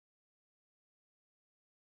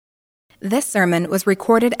This sermon was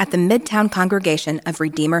recorded at the Midtown congregation of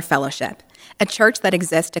Redeemer Fellowship, a church that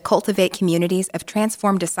exists to cultivate communities of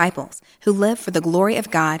transformed disciples who live for the glory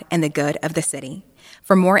of God and the good of the city.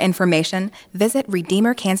 For more information, visit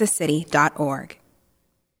redeemerkansascity.org.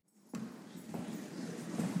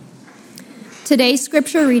 Today's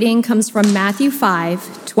scripture reading comes from Matthew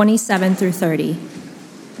 5, 27 through 30.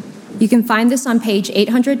 You can find this on page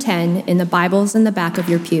 810 in the Bibles in the back of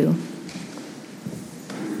your pew.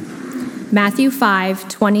 Matthew 5,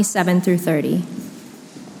 27 through 30.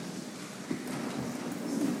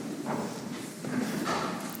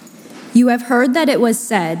 You have heard that it was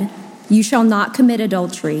said, "You shall not commit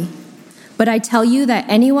adultery." But I tell you that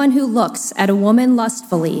anyone who looks at a woman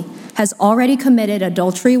lustfully has already committed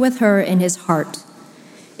adultery with her in his heart.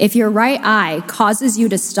 If your right eye causes you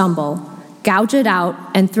to stumble, gouge it out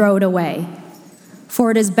and throw it away. For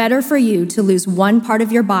it is better for you to lose one part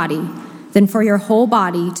of your body than for your whole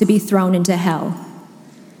body to be thrown into hell.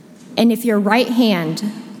 And if your right hand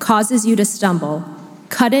causes you to stumble,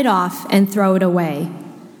 cut it off and throw it away.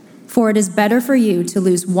 For it is better for you to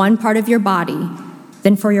lose one part of your body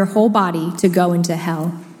than for your whole body to go into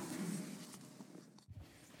hell.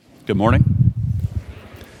 Good morning.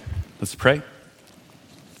 Let's pray.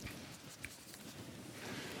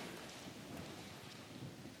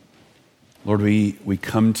 Lord, we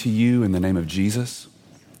come to you in the name of Jesus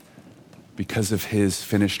because of his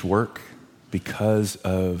finished work, because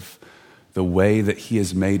of the way that he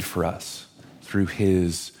has made for us through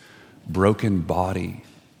his broken body,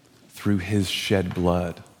 through his shed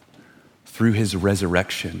blood, through his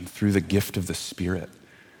resurrection, through the gift of the Spirit.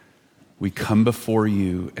 We come before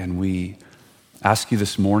you and we ask you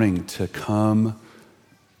this morning to come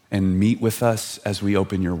and meet with us as we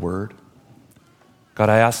open your word. God,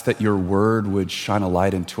 I ask that your word would shine a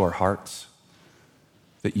light into our hearts,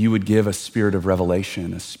 that you would give a spirit of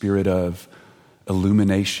revelation, a spirit of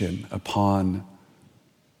illumination upon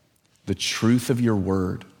the truth of your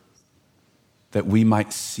word, that we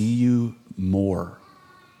might see you more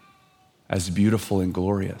as beautiful and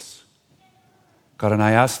glorious. God, and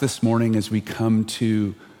I ask this morning as we come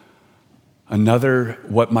to another,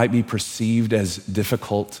 what might be perceived as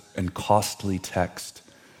difficult and costly text,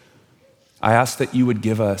 I ask that you would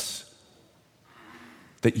give us,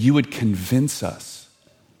 that you would convince us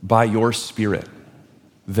by your Spirit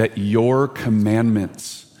that your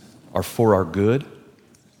commandments are for our good,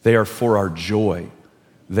 they are for our joy,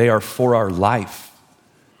 they are for our life,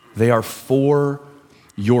 they are for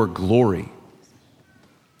your glory.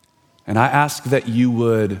 And I ask that you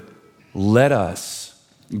would let us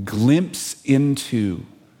glimpse into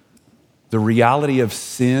the reality of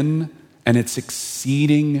sin and its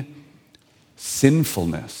exceeding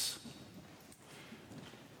sinfulness,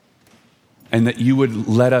 and that you would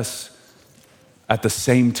let us at the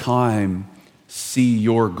same time see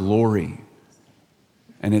your glory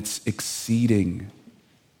and its exceeding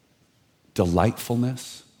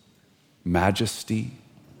delightfulness, majesty,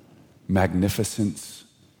 magnificence,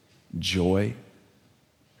 joy.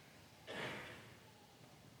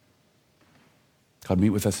 God, meet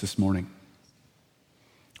with us this morning.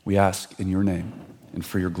 We ask in your name and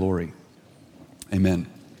for your glory. Amen.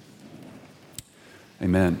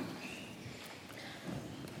 Amen.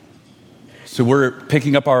 So we're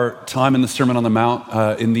picking up our time in the Sermon on the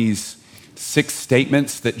Mount in these 6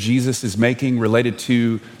 statements that Jesus is making related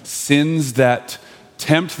to sins that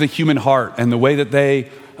tempt the human heart and the way that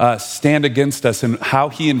they stand against us and how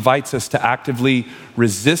he invites us to actively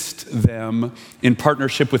resist them in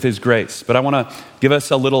partnership with his grace. But I want to give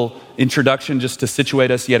us a little introduction just to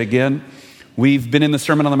situate us yet again. We've been in the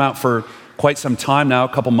Sermon on the Mount for quite some time now, a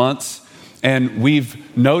couple months, and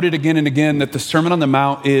we've noted again and again that the Sermon on the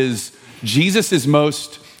Mount is Jesus'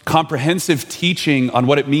 most comprehensive teaching on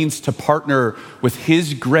what it means to partner with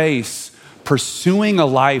his grace, pursuing a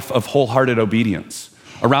life of wholehearted obedience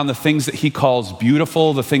around the things that he calls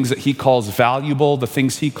beautiful, the things that he calls valuable, the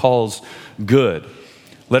things he calls good.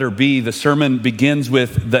 Letter B, the sermon begins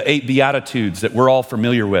with the 8 Beatitudes that we're all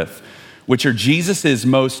familiar with, which are Jesus'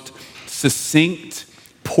 most succinct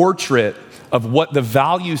portrait of what the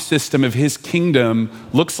value system of his kingdom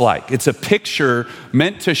looks like. It's a picture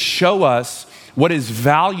meant to show us what is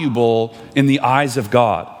valuable in the eyes of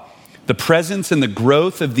God. The presence and the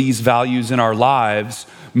growth of these values in our lives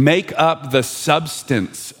make up the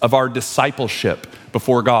substance of our discipleship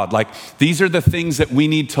before God. Like, these are the things that we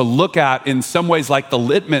need to look at in some ways like the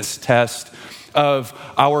litmus test of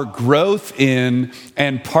our growth in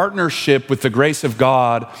and partnership with the grace of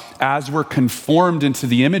God as we're conformed into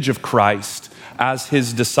the image of Christ as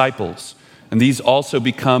his disciples. And these also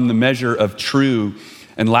become the measure of true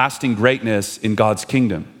and lasting greatness in God's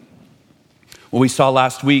kingdom. What we saw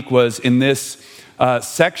last week was in this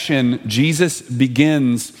section, Jesus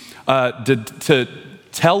begins to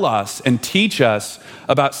tell us and teach us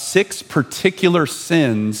about 6 particular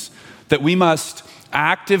sins that we must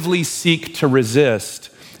actively seek to resist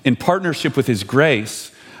in partnership with his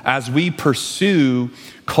grace as we pursue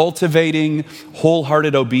cultivating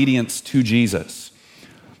wholehearted obedience to Jesus.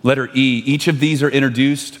 Letter E, each of these are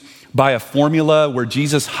introduced by a formula where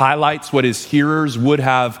Jesus highlights what his hearers would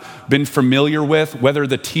have been familiar with, whether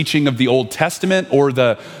the teaching of the Old Testament or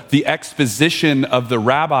the exposition of the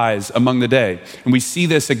rabbis among the day. And we see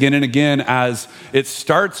this again and again as it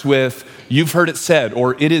starts with, you've heard it said,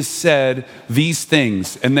 or it is said these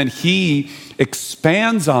things. And then he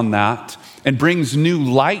expands on that and brings new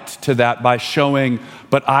light to that by showing,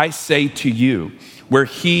 but I say to you, where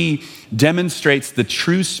he demonstrates the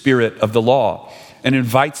true spirit of the law and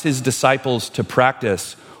invites his disciples to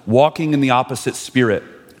practice walking in the opposite spirit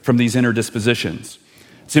from these inner dispositions.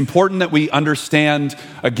 It's important that we understand,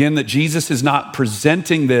 again, that Jesus is not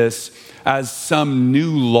presenting this as some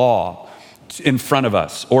new law in front of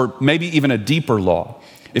us, or maybe even a deeper law.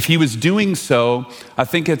 If he was doing so, I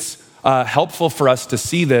think it's helpful for us to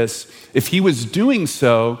see this. If he was doing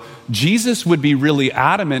so, Jesus would be really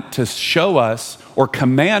adamant to show us or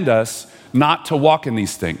command us not to walk in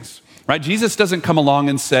these things. Right? Jesus doesn't come along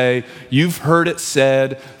and say, you've heard it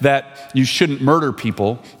said that you shouldn't murder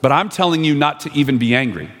people, but I'm telling you not to even be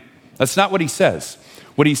angry. That's not what he says.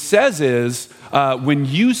 What he says is, when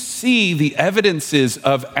you see the evidences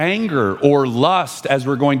of anger or lust, as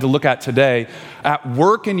we're going to look at today, at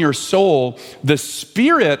work in your soul, the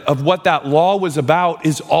spirit of what that law was about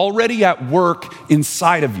is already at work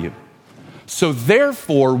inside of you. So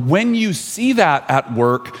therefore, when you see that at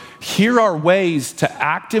work, here are ways to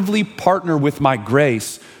actively partner with my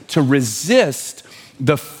grace to resist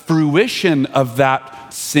the fruition of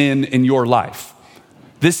that sin in your life.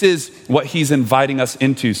 This is what he's inviting us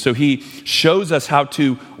into. So he shows us how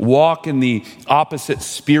to walk in the opposite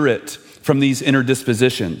spirit from these inner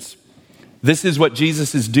dispositions. This is what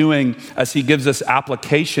Jesus is doing as he gives us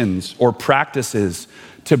applications or practices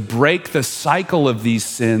to break the cycle of these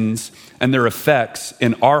sins and their effects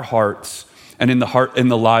in our hearts and in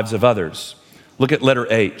the lives of others. Look at letter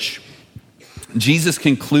H. Jesus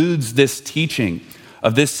concludes this teaching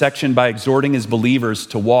of this section by exhorting his believers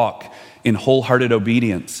to walk in wholehearted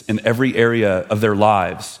obedience in every area of their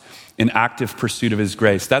lives, in active pursuit of his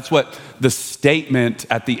grace. That's what the statement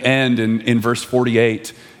at the end in verse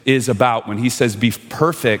 48 is about when he says, be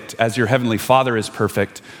perfect as your heavenly Father is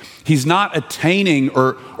perfect. He's not attaining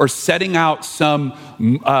or setting out some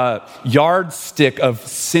yardstick of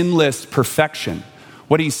sinless perfection.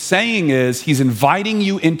 What he's saying is he's inviting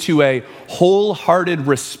you into a wholehearted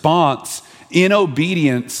response in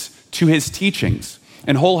obedience to his teachings.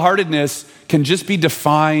 And wholeheartedness can just be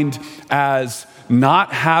defined as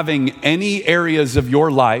not having any areas of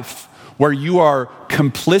your life where you are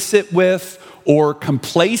complicit with or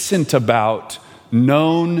complacent about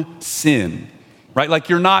known sin. Right? Like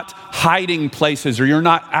you're not hiding places or you're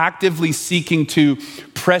not actively seeking to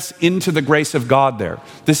press into the grace of God there.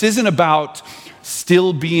 This isn't about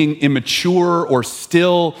still being immature or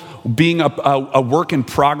still being a work in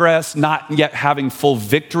progress, not yet having full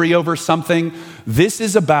victory over something. This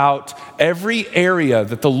is about every area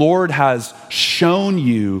that the Lord has shown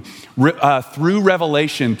you through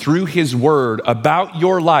revelation, through his word about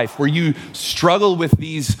your life where you struggle with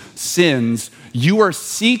these sins. You are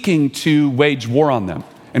seeking to wage war on them.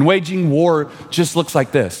 And waging war just looks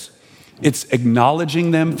like this. It's acknowledging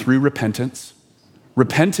them through repentance.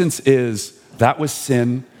 Repentance is, that was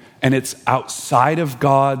sin, and it's outside of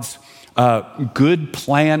God's good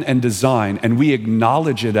plan and design, and we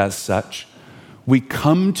acknowledge it as such. We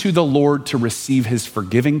come to the Lord to receive his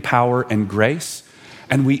forgiving power and grace,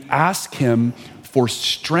 and we ask him for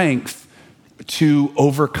strength to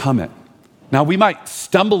overcome it. Now, we might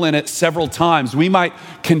stumble in it several times. We might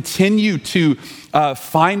continue to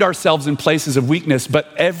find ourselves in places of weakness,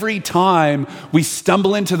 but every time we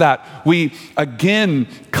stumble into that, we again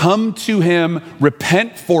come to him,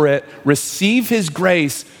 repent for it, receive his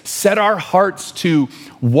grace, set our hearts to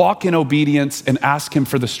walk in obedience and ask him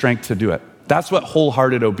for the strength to do it. That's what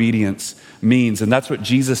wholehearted obedience means, and that's what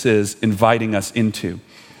Jesus is inviting us into.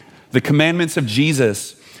 The commandments of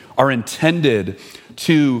Jesus are intended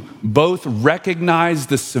to both recognize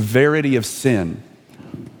the severity of sin.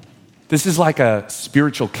 This is like a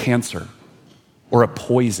spiritual cancer or a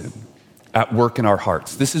poison at work in our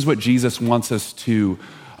hearts. This is what Jesus wants us to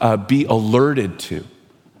be alerted to.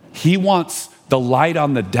 He wants the light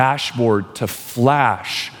on the dashboard to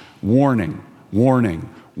flash, warning, warning,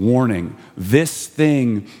 warning. This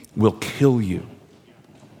thing will kill you.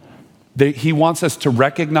 He wants us to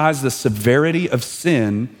recognize the severity of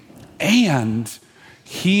sin, and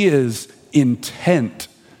he is intent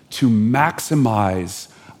to maximize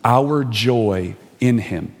our joy in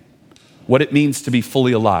him, what it means to be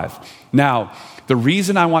fully alive. Now, the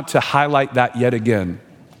reason I want to highlight that yet again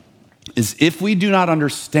is if we do not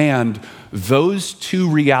understand those two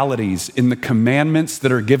realities in the commandments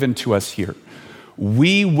that are given to us here,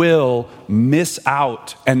 we will miss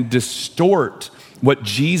out and distort what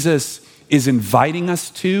Jesus is inviting us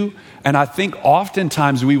to. And I think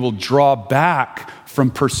oftentimes we will draw back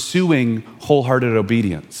from pursuing wholehearted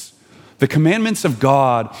obedience. The commandments of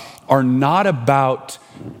God are not about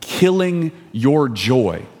killing your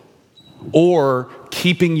joy or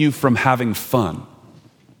keeping you from having fun.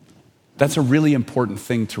 That's a really important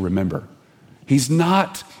thing to remember. He's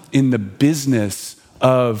not in the business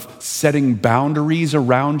of setting boundaries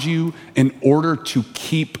around you in order to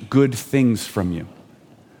keep good things from you.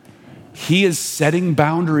 He is setting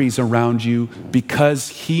boundaries around you because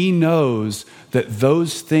he knows that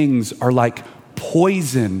those things are like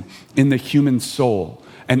poison in the human soul.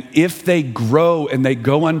 And if they grow and they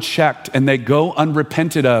go unchecked and they go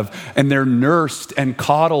unrepented of and they're nursed and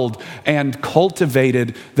coddled and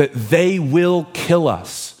cultivated, that they will kill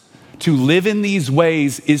us. To live in these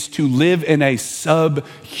ways is to live in a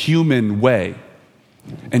subhuman way.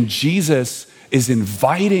 And Jesus is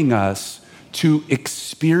inviting us to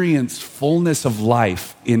experience fullness of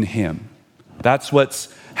life in him. That's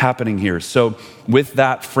what's happening here. So with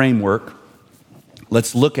that framework,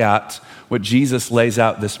 let's look at what Jesus lays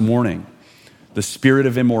out this morning, the spirit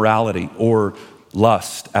of immorality or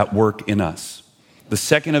lust at work in us. The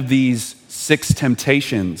second of these 6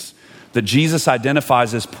 temptations that Jesus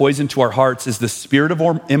identifies as poison to our hearts is the spirit of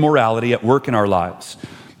immorality at work in our lives.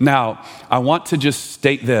 Now, I want to just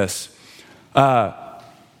state this.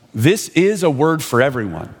 This is a word for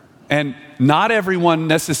everyone. And not everyone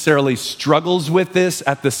necessarily struggles with this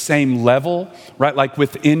at the same level, right? Like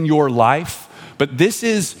within your life. But this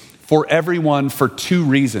is for everyone for 2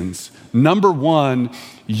 reasons. Number one,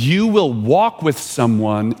 you will walk with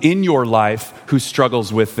someone in your life who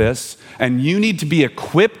struggles with this, and you need to be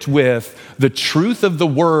equipped with the truth of the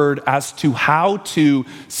word as to how to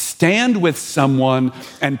stand with someone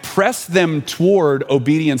and press them toward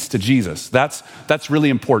obedience to Jesus. That's really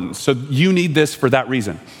important. So you need this for that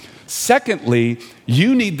reason. Secondly,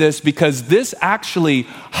 you need this because this actually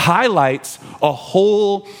highlights a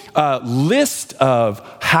whole list of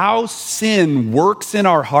how sin works in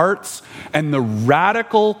our hearts and the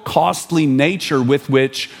radical, costly nature with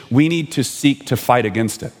which we need to seek to fight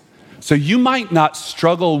against it. So you might not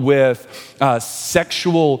struggle with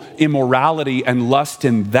sexual immorality and lust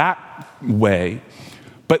in that way,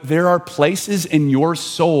 but there are places in your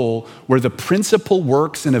soul where the principle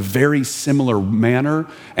works in a very similar manner,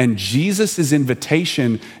 and Jesus'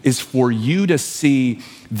 invitation is for you to see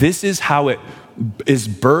this is how it is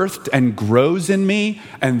birthed and grows in me,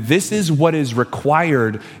 and this is what is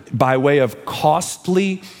required by way of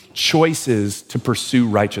costly choices to pursue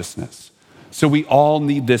righteousness. So we all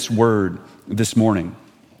need this word this morning.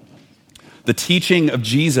 The teaching of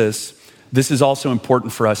Jesus, this is also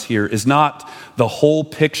important for us here, is not the whole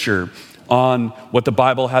picture on what the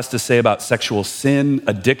Bible has to say about sexual sin,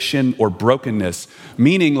 addiction, or brokenness.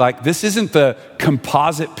 Meaning, like, this isn't the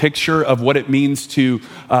composite picture of what it means to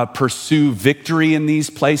pursue victory in these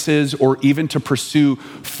places or even to pursue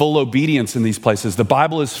full obedience in these places. The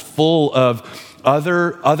Bible is full of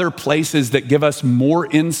other places that give us more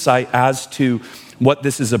insight as to what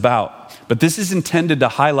this is about. But this is intended to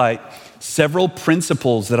highlight several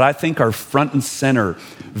principles that I think are front and center,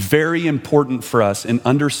 very important for us in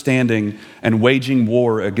understanding and waging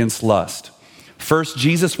war against lust. First,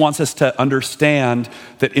 Jesus wants us to understand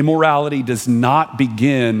that immorality does not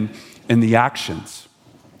begin in the actions.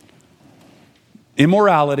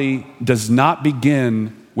 Immorality does not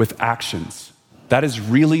begin with actions. That is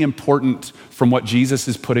really important from what Jesus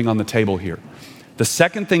is putting on the table here. The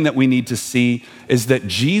second thing that we need to see is that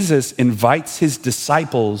Jesus invites his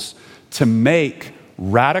disciples to make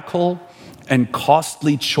radical and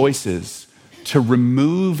costly choices to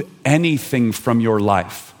remove anything from your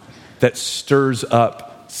life that stirs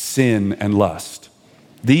up sin and lust.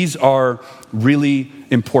 These are really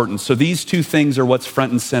important. So these 2 things are what's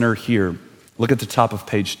front and center here. Look at the top of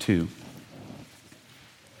page 2.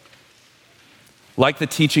 Like the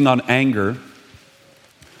teaching on anger,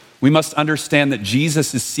 we must understand that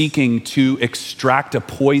Jesus is seeking to extract a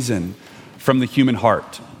poison from the human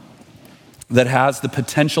heart that has the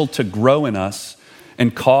potential to grow in us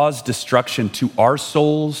and cause destruction to our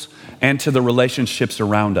souls and to the relationships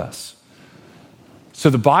around us. So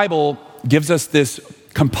the Bible gives us this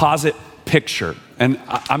composite picture. And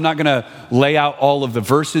I'm not going to lay out all of the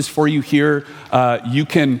verses for you here.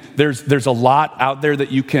 There's a lot out there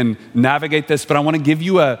that you can navigate this, but I want to give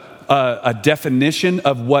you a definition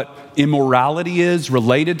of what immorality is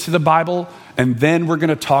related to the Bible. And then we're going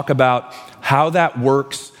to talk about how that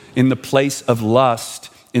works in the place of lust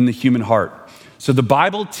in the human heart. So the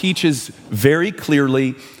Bible teaches very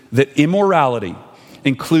clearly that immorality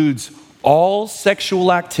includes all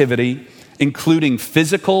sexual activity, including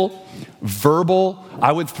physical, verbal,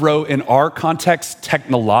 I would throw in our context,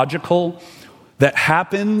 technological, that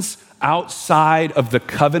happens outside of the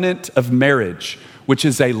covenant of marriage, which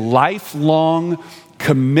is a lifelong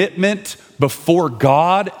commitment before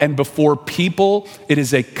God and before people. It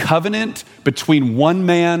is a covenant between one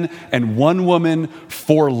man and one woman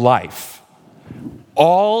for life.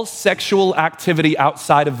 All sexual activity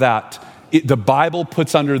outside of that, the Bible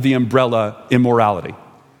puts under the umbrella immorality.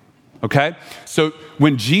 Okay? So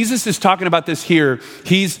when Jesus is talking about this here,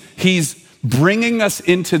 he's bringing us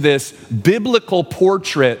into this biblical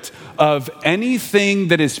portrait of anything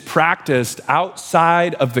that is practiced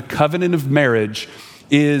outside of the covenant of marriage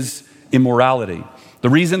is immorality. The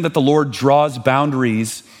reason that the Lord draws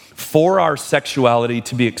boundaries for our sexuality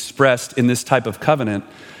to be expressed in this type of covenant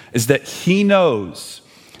is that he knows,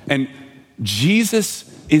 and Jesus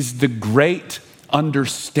is the great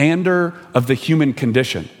understander of the human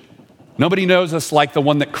condition. Nobody knows us like the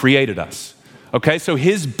one that created us. Okay, so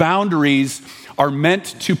his boundaries are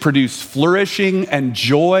meant to produce flourishing and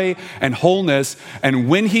joy and wholeness. And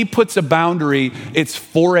when he puts a boundary, it's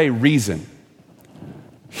for a reason.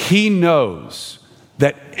 He knows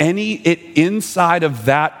that inside of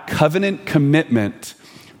that covenant commitment,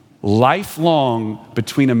 lifelong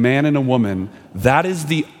between a man and a woman, that is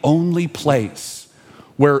the only place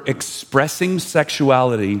where expressing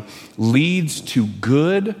sexuality leads to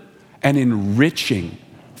good and enriching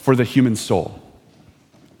for the human soul.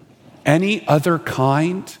 Any other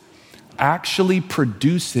kind actually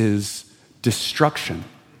produces destruction,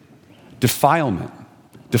 defilement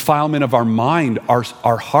of our mind,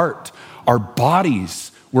 our heart, our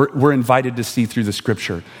bodies. We're invited to see through the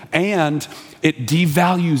scripture. And it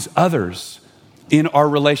devalues others in our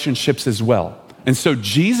relationships as well. And so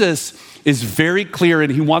Jesus is very clear,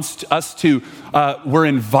 and he wants us to, we're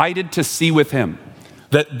invited to see with him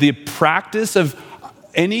that the practice of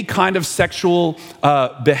any kind of sexual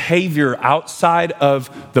behavior outside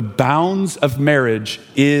of the bounds of marriage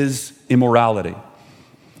is immorality.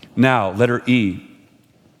 Now, letter E,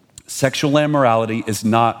 sexual immorality is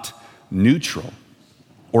not neutral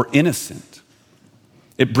or innocent.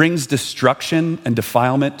 It brings destruction and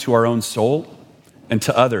defilement to our own soul and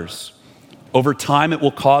to others. Over time, it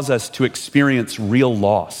will cause us to experience real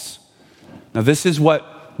loss. Now, this is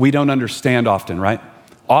what we don't understand often, right?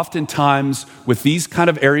 Oftentimes, with these kind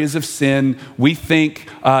of areas of sin, we think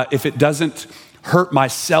if it doesn't hurt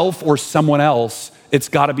myself or someone else, it's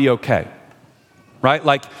got to be okay, right?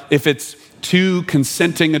 Like if it's two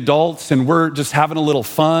consenting adults and we're just having a little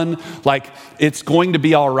fun, like it's going to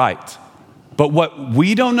be all right. But what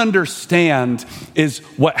we don't understand is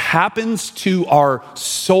what happens to our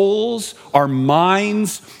souls, our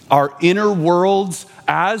minds, our inner worlds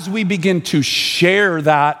as we begin to share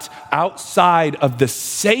that outside of the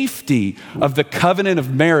safety of the covenant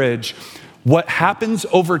of marriage. What happens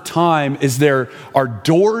over time is there are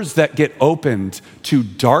doors that get opened to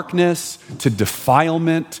darkness, to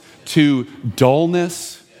defilement, to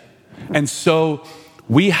dullness. And so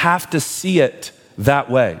we have to see it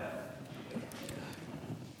that way.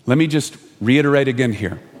 Let me just reiterate again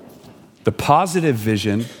here. The positive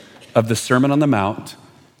vision of the Sermon on the Mount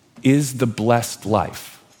is the blessed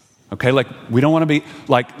life. Okay, like we don't want to be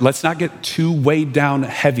like, let's not get too weighed down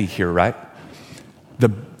heavy here, right? The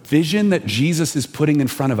vision that Jesus is putting in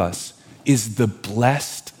front of us is the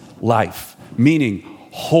blessed life, meaning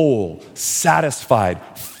whole, satisfied,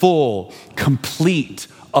 full, complete,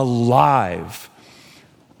 alive.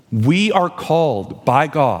 We are called by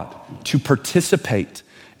God to participate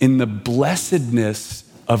in the blessedness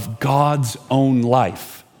of God's own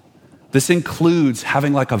life. This includes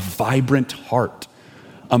having like a vibrant heart,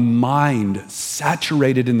 a mind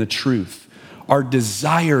saturated in the truth, our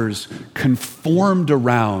desires conformed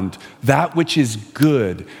around that which is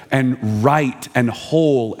good and right and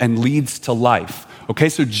whole and leads to life. Okay,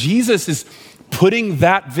 so Jesus is putting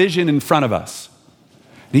that vision in front of us.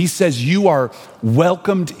 He says you are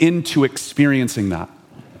welcomed into experiencing that.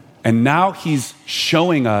 And now he's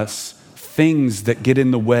showing us things that get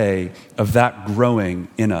in the way of that growing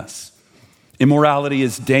in us. Immorality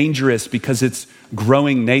is dangerous because it's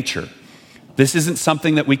growing nature. This isn't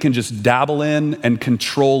something that we can just dabble in and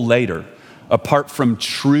control later, apart from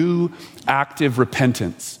true active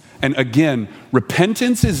repentance. And again,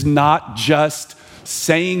 repentance is not just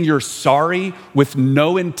saying you're sorry with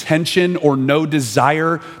no intention or no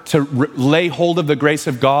desire to lay hold of the grace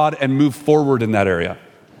of God and move forward in that area.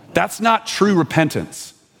 That's not true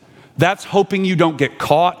repentance. That's hoping you don't get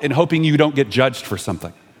caught and hoping you don't get judged for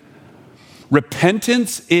something.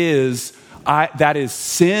 Repentance is that is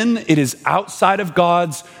sin. It is outside of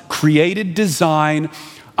God's created design.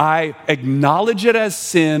 I acknowledge it as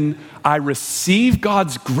sin. I receive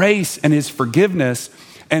God's grace and his forgiveness,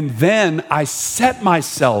 and then I set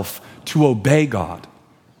myself to obey God.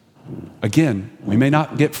 Again, we may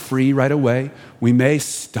not get free right away. We may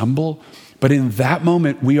stumble, but in that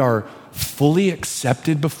moment, we are fully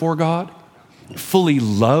accepted before God, fully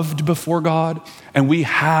loved before God, and we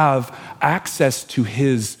have access to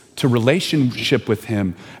relationship with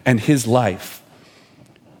him and his life.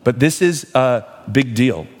 But this is a big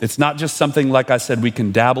deal. It's not just something, like I said, we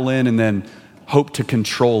can dabble in and then hope to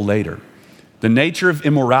control later. The nature of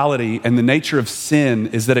immorality and the nature of sin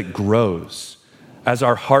is that it grows as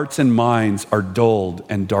our hearts and minds are dulled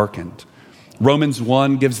and darkened. Romans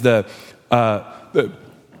 1 gives the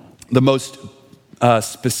most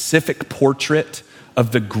specific portrait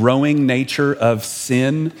of the growing nature of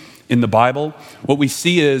sin in the Bible. What we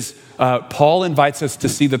see is Paul invites us to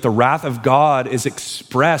see that the wrath of God is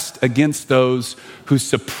expressed against those who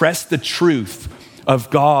suppress the truth of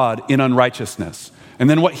God in unrighteousness. And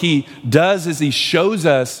then what he does is he shows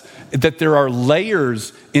us that there are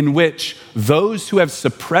layers in which those who have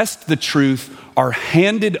suppressed the truth are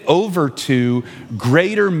handed over to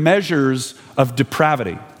greater measures of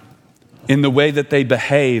depravity in the way that they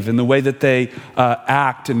behave, in the way that they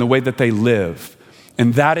act, in the way that they live.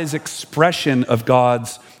 And that is expression of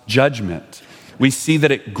God's judgment. We see that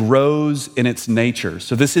it grows in its nature.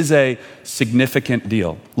 So this is a significant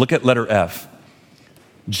deal. Look at letter F.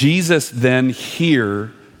 Jesus then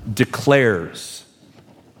here declares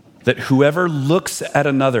that whoever looks at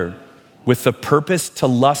another with the purpose to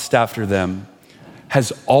lust after them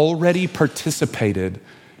has already participated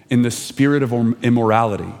in the spirit of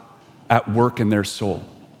immorality at work in their soul.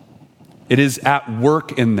 It is at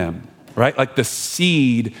work in them, right? Like the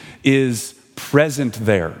seed is present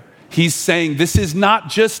there. He's saying this is not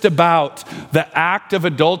just about the act of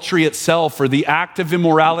adultery itself or the act of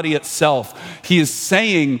immorality itself. He is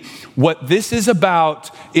saying what this is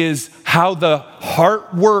about is how the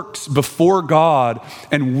heart works before God.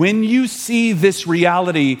 And when you see this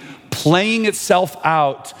reality playing itself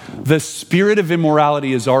out, the spirit of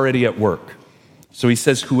immorality is already at work. So he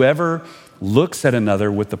says, whoever looks at another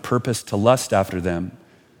with the purpose to lust after them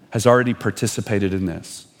has already participated in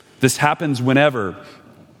this. This happens whenever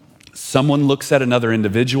someone looks at another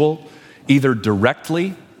individual, either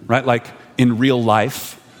directly, right, like in real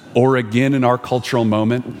life, or again in our cultural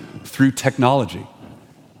moment through technology,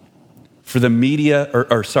 for the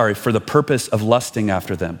for the purpose of lusting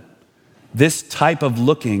after them. This type of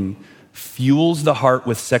looking fuels the heart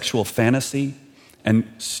with sexual fantasy and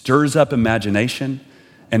stirs up imagination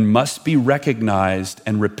and must be recognized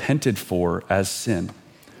and repented for as sin.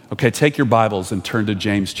 Okay, take your Bibles and turn to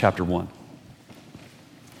James chapter 1.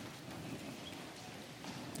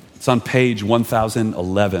 It's on page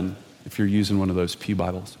 1011 if you're using one of those Pew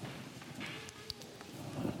Bibles.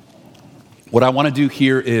 What I want to do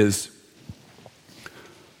here is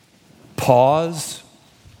pause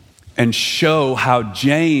and show how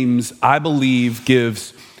James, I believe,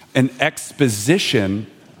 gives an exposition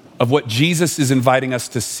of what Jesus is inviting us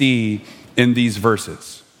to see in these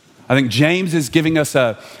verses. I think James is giving us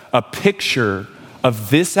a picture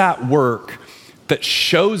of this at work that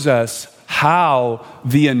shows us how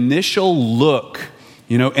the initial look,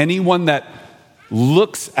 anyone that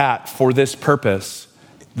looks at for this purpose,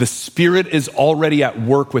 the spirit is already at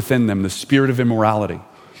work within them, the spirit of immorality.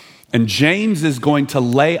 And James is going to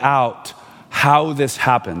lay out how this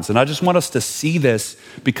happens. And I just want us to see this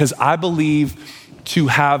because I believe to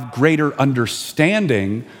have greater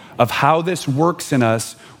understanding of how this works in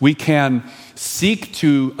us, we can seek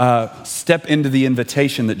to step into the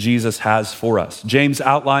invitation that Jesus has for us. James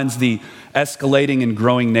outlines the escalating and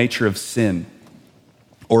growing nature of sin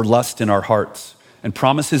or lust in our hearts and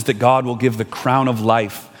promises that God will give the crown of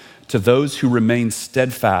life to those who remain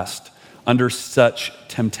steadfast under such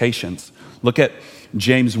temptations. Look at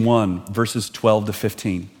James 1, verses 12 to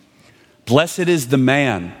 15. Blessed is the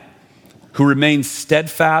man who remains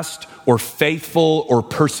steadfast or faithful or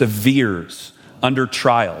perseveres under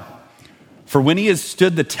trial. For when he has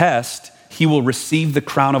stood the test, he will receive the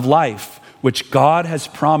crown of life, which God has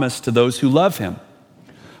promised to those who love him.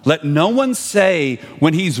 Let no one say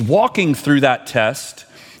when he's walking through that test,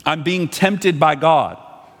 I'm being tempted by God,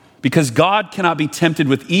 because God cannot be tempted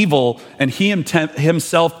with evil, and he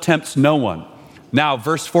himself tempts no one. Now,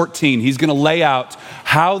 verse 14, he's going to lay out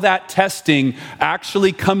how that testing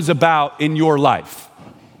actually comes about in your life.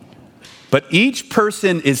 But each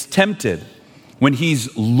person is tempted when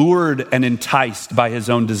he's lured and enticed by his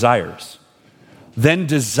own desires. Then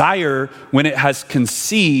desire, when it has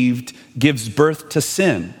conceived, gives birth to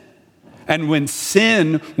sin. And when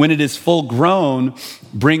sin, when it is full grown,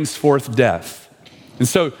 brings forth death. And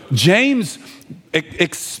so James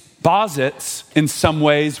exposits in some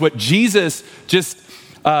ways what Jesus just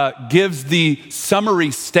gives the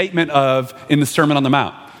summary statement of in the Sermon on the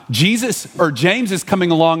Mount. James is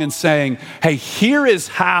coming along and saying, hey, here is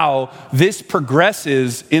how this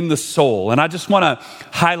progresses in the soul. And I just want to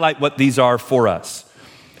highlight what these are for us.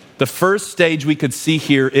 The first stage we could see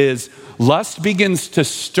here is lust begins to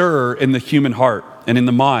stir in the human heart and in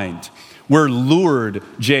the mind. We're lured,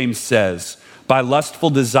 James says, by lustful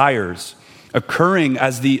desires occurring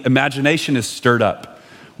as the imagination is stirred up.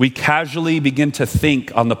 We casually begin to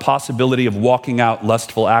think on the possibility of walking out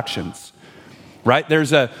lustful actions. Right?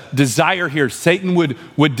 There's a desire here. Satan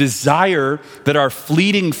would desire that our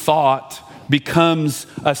fleeting thought becomes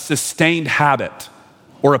a sustained habit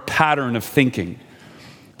or a pattern of thinking.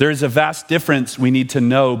 There is a vast difference we need to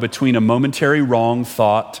know between a momentary wrong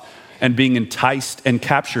thought and being enticed and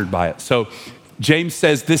captured by it. So James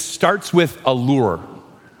says this starts with a lure,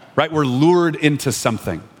 right? We're lured into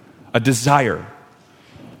something, a desire,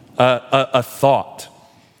 a thought,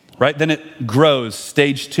 right? Then it grows,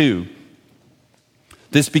 stage 2.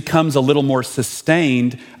 This becomes a little more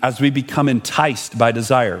sustained as we become enticed by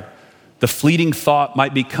desire. The fleeting thought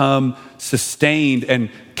might become sustained and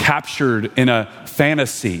captured in a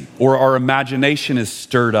fantasy, or our imagination is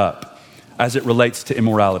stirred up as it relates to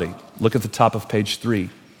immorality. Look at the top of page 3.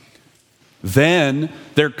 Then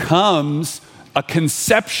there comes a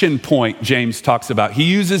conception point James talks about. He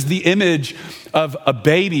uses the image of a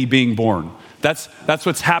baby being born. That's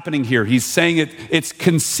what's happening here. He's saying it's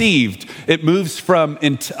conceived. It moves from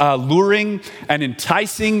luring and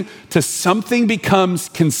enticing to something becomes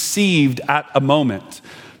conceived at a moment.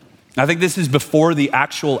 I think this is before the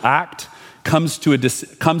actual act comes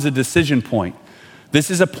a decision point.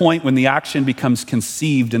 This is a point when the action becomes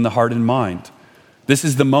conceived in the heart and mind. This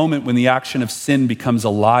is the moment when the action of sin becomes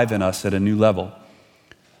alive in us at a new level.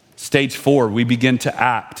 Stage 4, we begin to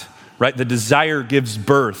act. Right? The desire gives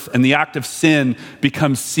birth, and the act of sin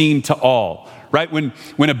becomes seen to all. Right? When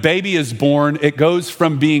a baby is born, it goes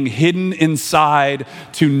from being hidden inside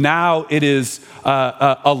to now it is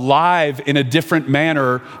alive in a different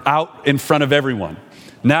manner out in front of everyone.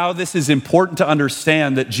 Now this is important to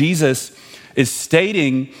understand that Jesus is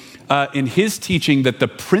stating in his teaching that the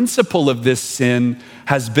principle of this sin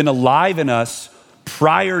has been alive in us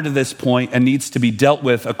prior to this point and needs to be dealt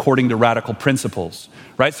with according to radical principles.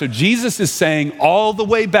 Right? So Jesus is saying all the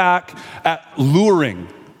way back at luring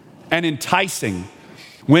and enticing.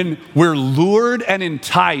 When we're lured and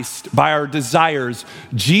enticed by our desires,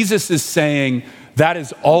 Jesus is saying that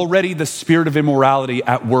is already the spirit of immorality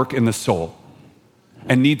at work in the soul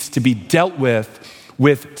and needs to be dealt with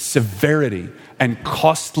severity and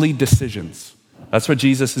costly decisions. That's what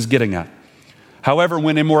Jesus is getting at. However,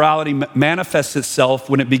 when immorality manifests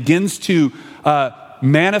itself, when it begins to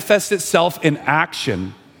manifests itself in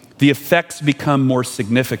action, the effects become more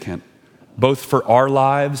significant, both for our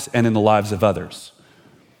lives and in the lives of others.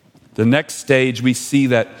 The next stage, we see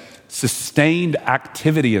that sustained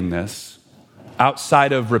activity in this,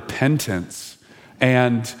 outside of repentance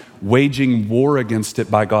and waging war against it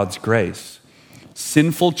by God's grace,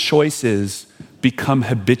 sinful choices become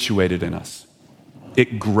habituated in us.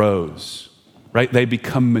 It grows, right? They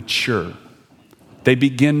become mature. They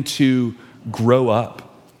begin to grow up.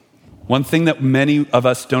 One thing that many of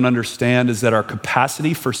us don't understand is that our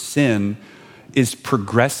capacity for sin is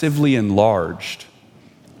progressively enlarged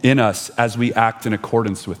in us as we act in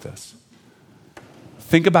accordance with this.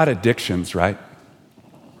 Think about addictions, right?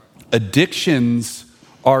 Addictions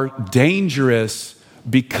are dangerous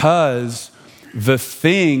because the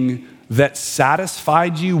thing that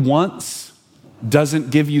satisfied you once doesn't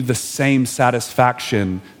give you the same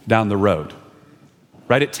satisfaction down the road,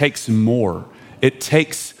 right? It takes more. It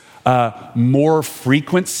takes more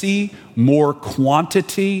frequency, more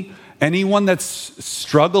quantity. Anyone that's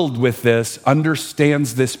struggled with this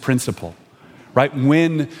understands this principle, right?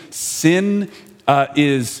 When sin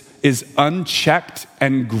is unchecked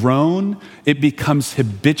and grown, it becomes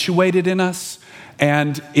habituated in us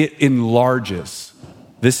and it enlarges.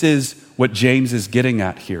 This is what James is getting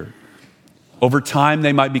at here. Over time,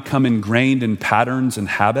 they might become ingrained in patterns and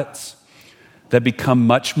habits that become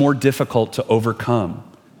much more difficult to overcome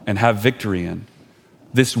and have victory in.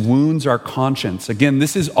 This wounds our conscience. Again,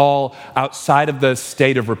 this is all outside of the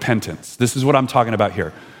state of repentance. This is what I'm talking about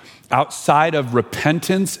here. Outside of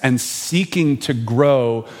repentance and seeking to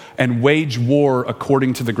grow and wage war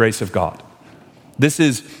according to the grace of God. This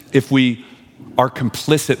is if we are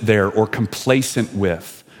complicit there or complacent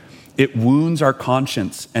with. It wounds our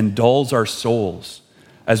conscience and dulls our souls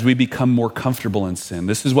as we become more comfortable in sin.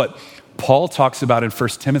 This is what Paul talks about in 1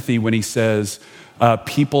 Timothy when he says,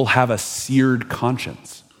 people have a seared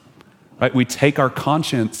conscience, right? We take our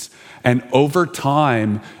conscience, and over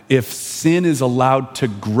time, if sin is allowed to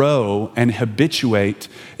grow and habituate,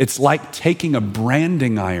 it's like taking a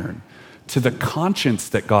branding iron to the conscience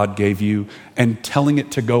that God gave you and telling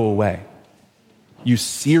it to go away. You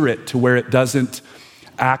sear it to where it doesn't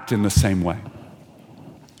act in the same way.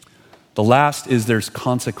 The last is there's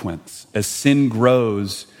consequence. As sin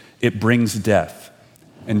grows, it brings death.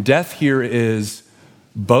 And death here is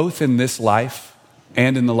both in this life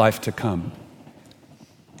and in the life to come.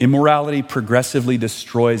 Immorality progressively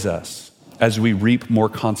destroys us as we reap more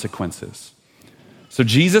consequences. So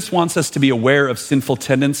Jesus wants us to be aware of sinful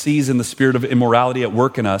tendencies and the spirit of immorality at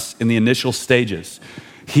work in us in the initial stages.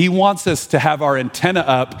 He wants us to have our antenna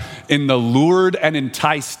up in the lured and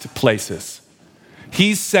enticed places.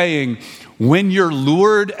 He's saying, when you're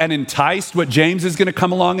lured and enticed, what James is going to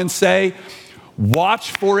come along and say,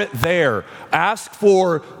 watch for it there. Ask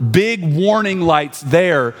for big warning lights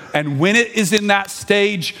there. And when it is in that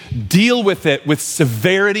stage, deal with it with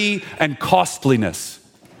severity and costliness,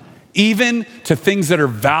 even to things that are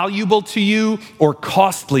valuable to you or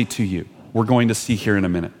costly to you. We're going to see here in a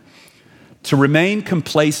minute. To remain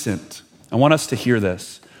complacent, I want us to hear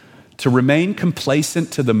this. To remain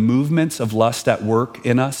complacent to the movements of lust at work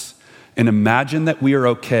in us and imagine that we are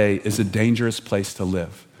okay is a dangerous place to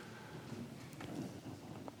live.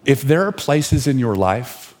 If there are places in your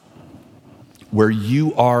life where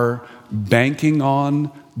you are banking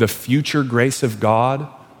on the future grace of God,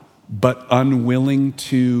 but unwilling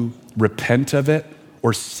to repent of it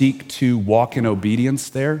or seek to walk in obedience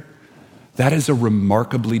there, that is a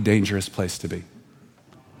remarkably dangerous place to be.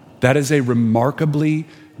 That is a remarkably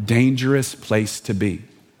dangerous place to be.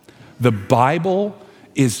 The Bible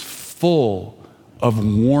is full of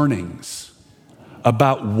warnings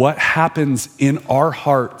about what happens in our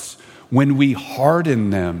hearts when we harden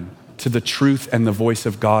them to the truth and the voice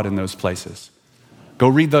of God in those places. Go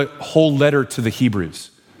read the whole letter to the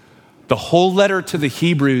Hebrews. The whole letter to the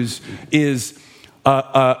Hebrews is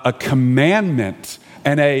a commandment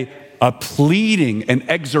and a pleading, an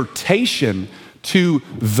exhortation to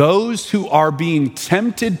those who are being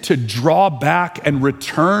tempted to draw back and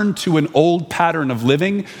return to an old pattern of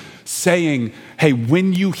living, saying, hey,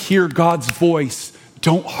 when you hear God's voice,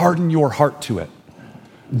 don't harden your heart to it.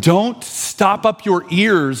 Don't stop up your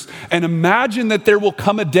ears and imagine that there will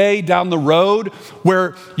come a day down the road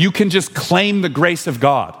where you can just claim the grace of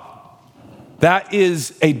God. That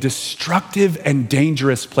is a destructive and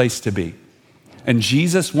dangerous place to be. And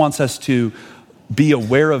Jesus wants us to be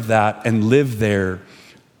aware of that and live there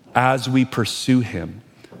as we pursue him.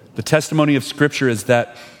 The testimony of Scripture is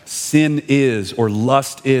that sin is, or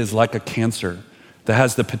lust is, like a cancer that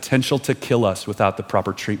has the potential to kill us without the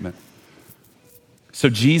proper treatment. So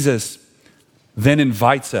Jesus then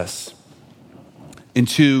invites us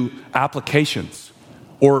into applications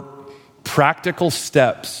or practical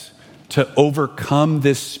steps to overcome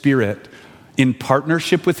this spirit in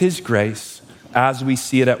partnership with his grace as we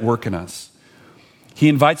see it at work in us. He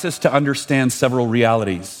invites us to understand several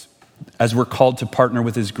realities as we're called to partner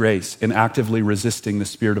with his grace in actively resisting the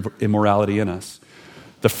spirit of immorality in us.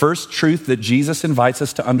 The first truth that Jesus invites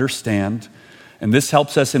us to understand, and this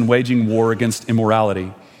helps us in waging war against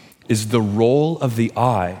immorality, is the role of the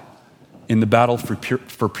eye in the battle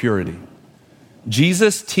for purity.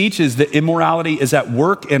 Jesus teaches that immorality is at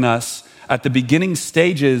work in us at the beginning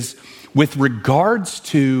stages with regards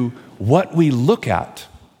to what we look at.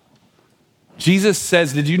 Jesus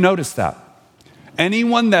says, did you notice that?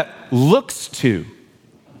 Anyone that looks to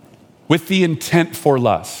with the intent for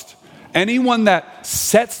lust, anyone that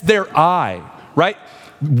sets their eye, right?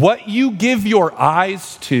 What you give your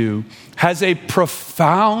eyes to has a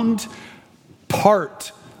profound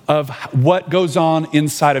part of what goes on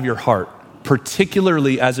inside of your heart,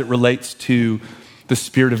 particularly as it relates to the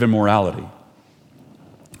spirit of immorality.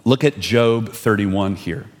 Look at Job 31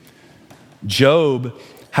 here. Job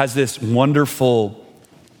has this wonderful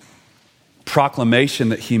proclamation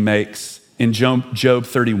that he makes in Job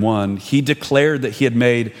 31. He declared that he had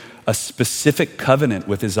made a specific covenant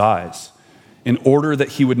with his eyes in order that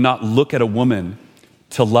he would not look at a woman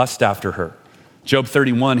to lust after her. Job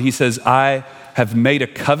 31, he says, I have made a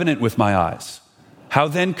covenant with my eyes. How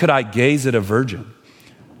then could I gaze at a virgin?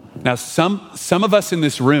 Now, some of us in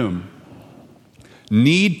this room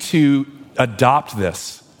need to adopt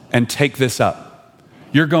this and take this up.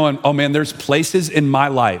 You're going, oh man, there's places in my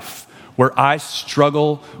life where I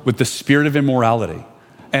struggle with the spirit of immorality,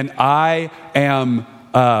 and I am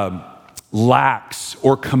lax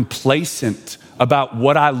or complacent about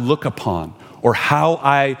what I look upon or how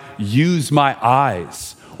I use my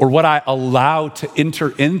eyes or what I allow to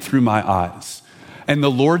enter in through my eyes. And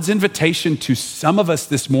the Lord's invitation to some of us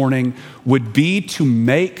this morning would be to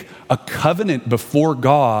make a covenant before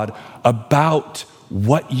God about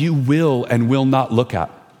what you will and will not look at.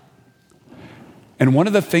 And one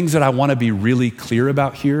of the things that I want to be really clear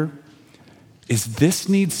about here is this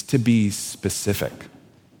needs to be specific.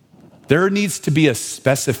 There needs to be a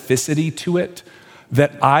specificity to it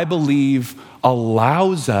that I believe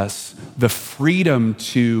allows us the freedom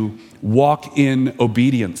to walk in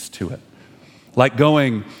obedience to it. Like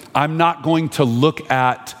going, I'm not going to look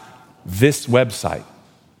at this website.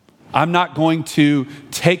 I'm not going to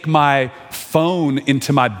take my phone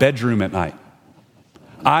into my bedroom at night.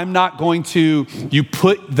 I'm not going to, you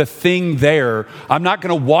put the thing there, I'm not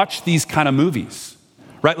going to watch these kind of movies,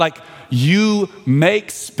 right? Like you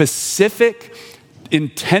make specific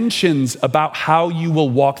intentions about how you will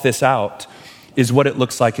walk this out is what it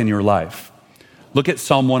looks like in your life. Look at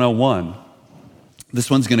Psalm 101. This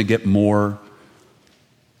one's going to get more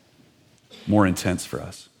intense for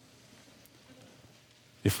us,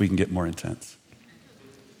 if we can get more intense.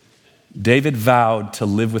 David vowed to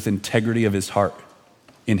live with integrity of his heart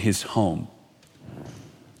in his home.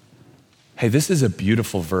 Hey, this is a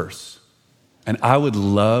beautiful verse. And I would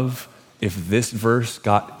love if this verse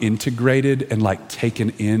got integrated and like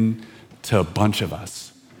taken in to a bunch of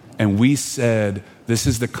us. And we said, this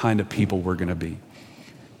is the kind of people we're going to be.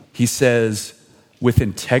 He says, with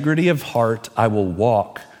integrity of heart, I will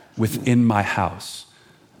walk within my house.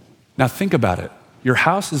 Now think about it. Your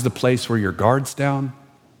house is the place where your guard's down,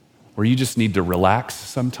 where you just need to relax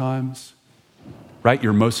sometimes, right?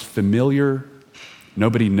 You're most familiar.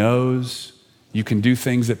 Nobody knows. You can do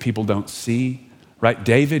things that people don't see, right?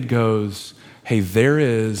 David goes, hey, there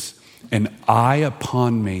is an eye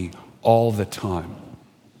upon me all the time.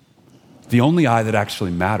 The only eye that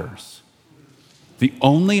actually matters. The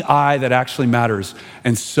only eye that actually matters.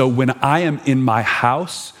 And so when I am in my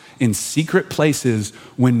house, in secret places,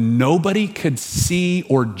 when nobody could see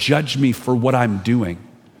or judge me for what I'm doing,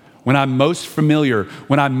 when I'm most familiar,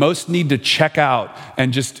 when I most need to check out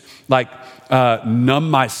and just like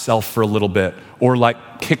numb myself for a little bit or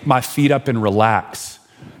like kick my feet up and relax,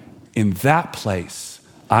 in that place,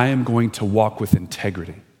 I am going to walk with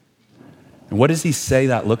integrity. And what does he say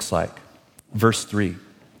that looks like? Verse 3,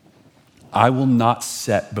 I will not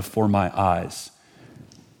set before my eyes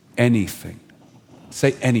anything.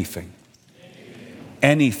 Say anything.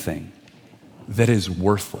 Anything that is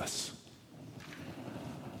worthless.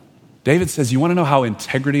 David says, you want to know how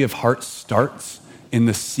integrity of heart starts in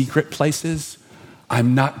the secret places?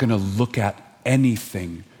 I'm not going to look at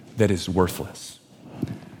anything that is worthless.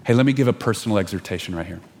 Hey, let me give a personal exhortation right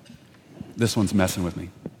here. This one's messing with me.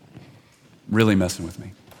 Really messing with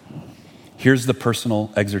me. Here's the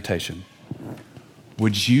personal exhortation.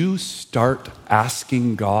 Would you start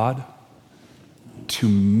asking God to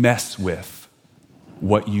mess with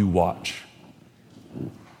what you watch?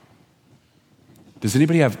 Does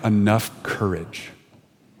anybody have enough courage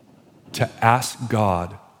to ask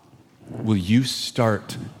God, will you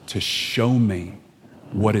start to show me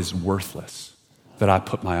what is worthless that I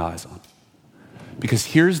put my eyes on? Because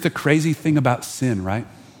here's the crazy thing about sin, right?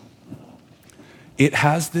 It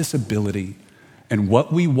has this ability, and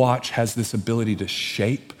what we watch has this ability to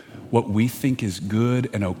shape what we think is good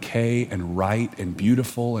and okay and right and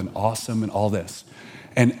beautiful and awesome and all this.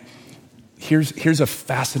 And here's a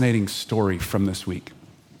fascinating story from this week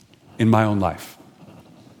in my own life.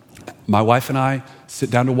 My wife and I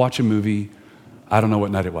sit down to watch a movie. I don't know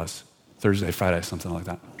what night it was, Thursday, Friday, something like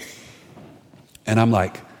that. And I'm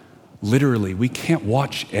like, literally, we can't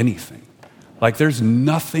watch anything. Like there's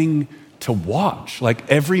nothing to watch. Like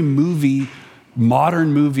every movie,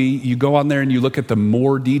 modern movie, you go on there and you look at the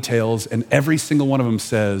more details and every single one of them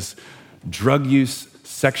says drug use,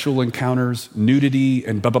 sexual encounters, nudity,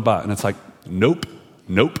 and blah, blah, blah. And it's like, nope,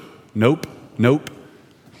 nope, nope, nope.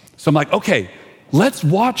 So I'm like, okay, let's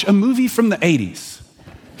watch a movie from the 80s.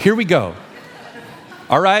 Here we go.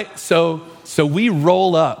 All right, so we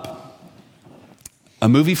roll up a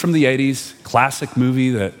movie from the 80s, classic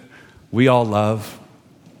movie that we all love,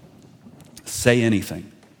 Say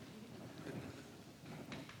Anything.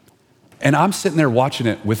 And I'm sitting there watching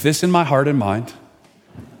it with this in my heart and mind.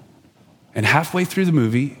 And halfway through the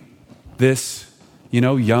movie, this,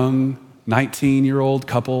 young 19-year-old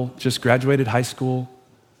couple just graduated high school.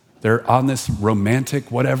 They're on this romantic,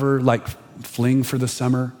 fling for the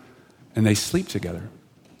summer, and they sleep together.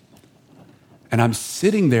 And I'm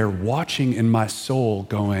sitting there watching in my soul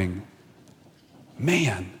going,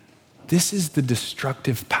 man, this is the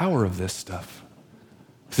destructive power of this stuff.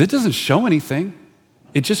 Because it doesn't show anything.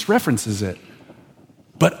 It just references it.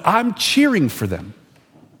 But I'm cheering for them,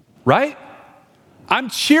 right? I'm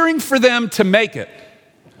cheering for them to make it.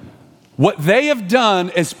 What they have done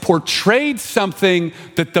is portrayed something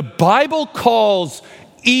that the Bible calls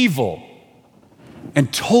evil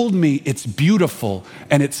and told me it's beautiful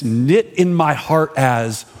and it's knit in my heart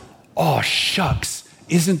as, oh, shucks,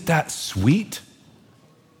 isn't that sweet?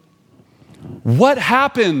 What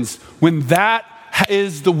happens when that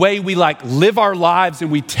is the way we live our lives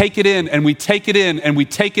and we take it in and we take it in and we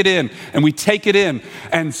take it in and we take it in,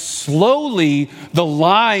 and slowly the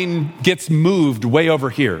line gets moved way over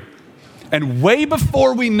here. And way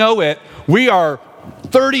before we know it, we are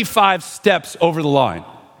 35 steps over the line.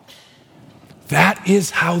 That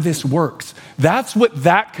is how this works. That's what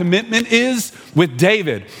that commitment is with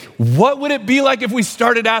David. What would it be like if we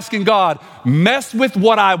started asking God, mess with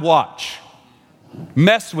what I watch?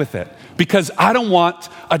 Mess with it, because I don't want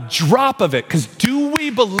a drop of it. Because do we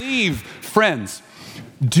believe, friends,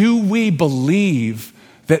 do we believe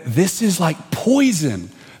that this is like poison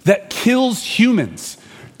that kills humans,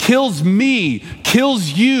 kills me, kills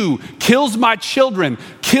you, kills my children,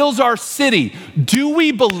 kills our city? Do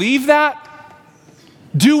we believe that?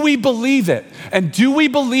 Do we believe it? And do we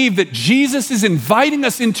believe that Jesus is inviting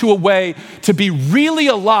us into a way to be really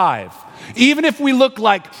alive, even if we look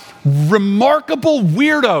like remarkable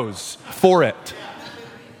weirdos for it?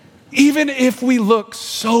 Even if we look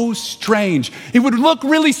so strange. It would look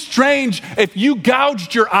really strange if you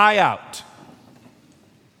gouged your eye out.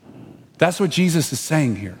 That's what Jesus is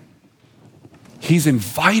saying here. He's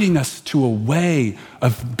inviting us to a way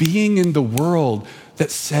of being in the world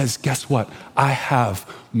that says, guess what? I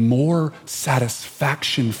have more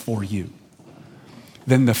satisfaction for you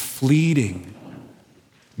than the fleeting,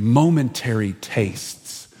 momentary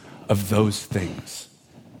tastes of those things.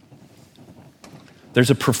 There's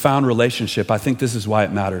a profound relationship. I think this is why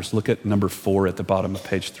it matters. Look at number 4 at the bottom of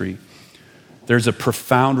page 3. There's a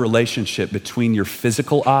profound relationship between your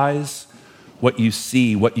physical eyes, what you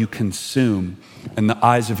see, what you consume, and the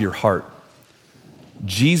eyes of your heart.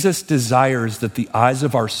 Jesus desires that the eyes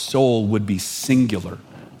of our soul would be singular.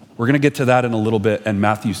 We're going to get to that in a little bit in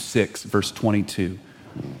Matthew 6, verse 22.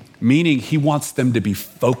 Meaning he wants them to be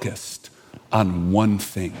focused on one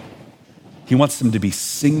thing. He wants them to be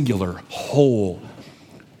singular, whole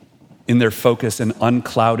in their focus and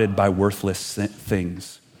unclouded by worthless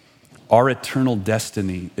things. Our eternal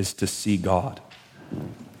destiny is to see God.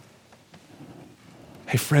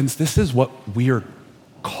 Hey friends, this is what we are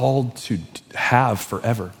called to have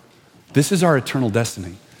forever. This is our eternal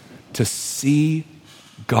destiny, to see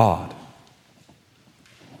God.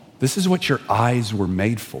 This is what your eyes were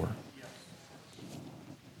made for.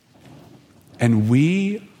 And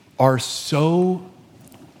we are so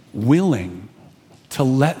willing to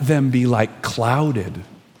let them be clouded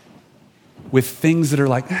with things that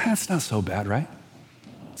are it's not so bad, right?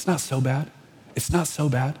 It's not so bad. It's not so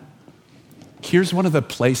bad. Here's one of the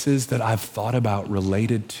places that I've thought about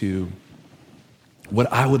related to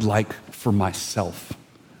what I would like for myself,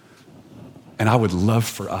 and I would love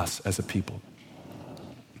for us as a people.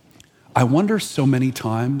 I wonder so many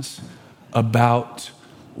times about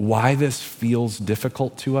why this feels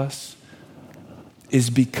difficult to us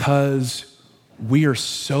is because we are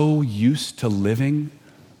so used to living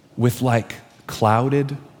with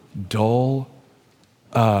clouded, dull,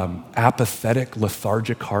 apathetic,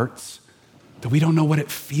 lethargic hearts that we don't know what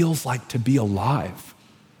it feels like to be alive,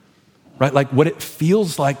 right? What it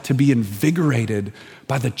feels like to be invigorated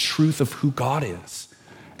by the truth of who God is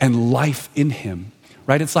and life in him,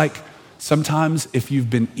 right? It's sometimes if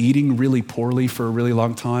you've been eating really poorly for a really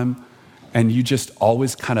long time and you just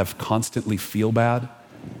always kind of constantly feel bad,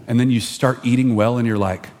 and then you start eating well and you're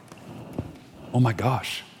like, oh my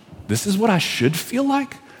gosh, this is what I should feel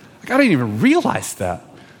like? I didn't even realize that.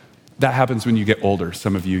 That happens when you get older,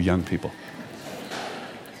 some of you young people.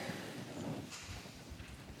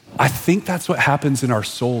 I think that's what happens in our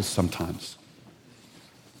souls sometimes.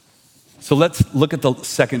 So let's look at the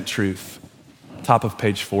second truth, top of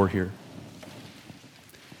page 4 here.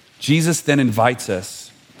 Jesus then invites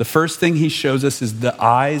us, The first thing he shows us is the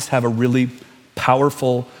eyes have a really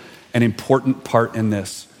powerful and important part in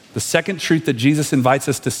this. The second truth that Jesus invites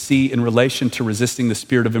us to see in relation to resisting the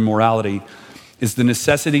spirit of immorality is the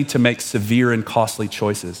necessity to make severe and costly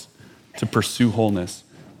choices to pursue wholeness.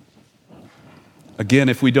 Again,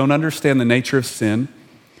 if we don't understand the nature of sin,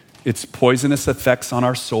 its poisonous effects on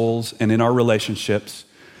our souls and in our relationships,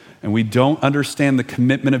 and we don't understand the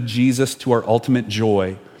commitment of Jesus to our ultimate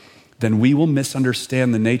joy, then we will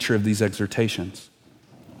misunderstand the nature of these exhortations.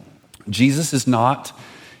 Jesus is not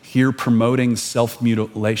here promoting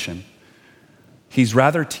self-mutilation. He's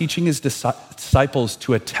rather teaching his disciples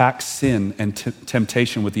to attack sin and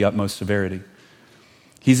temptation with the utmost severity.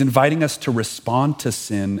 He's inviting us to respond to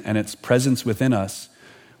sin and its presence within us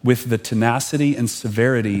with the tenacity and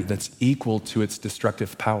severity that's equal to its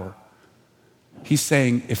destructive power. He's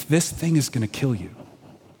saying, if this thing is going to kill you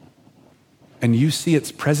and you see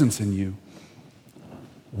its presence in you,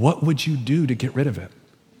 what would you do to get rid of it?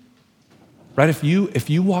 Right? If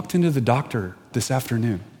you walked into the doctor this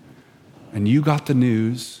afternoon and you got the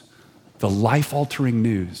news, the life-altering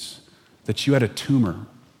news, that you had a tumor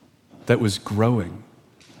that was growing,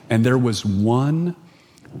 and there was one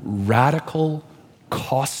radical,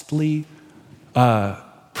 costly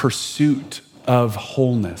pursuit of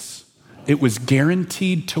wholeness. It was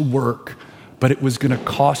guaranteed to work, but it was going to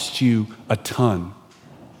cost you a ton.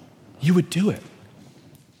 You would do it,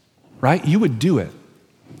 right? You would do it.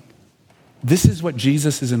 This is what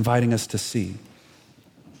Jesus is inviting us to see.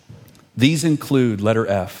 These include, letter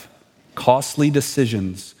F, costly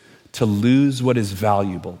decisions to lose what is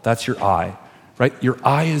valuable. That's your eye, right? Your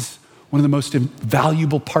eye is one of the most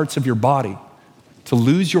valuable parts of your body. To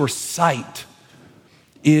lose your sight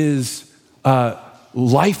is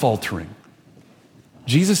life-altering.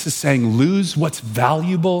 Jesus is saying, lose what's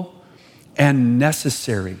valuable and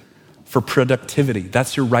necessary for productivity.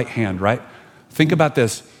 That's your right hand, right? Think about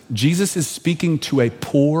this. Jesus is speaking to a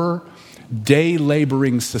poor,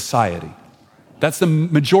 day-laboring society. That's the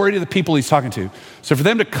majority of the people he's talking to. So for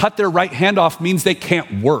them to cut their right hand off means they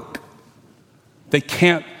can't work. They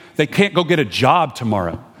can't go get a job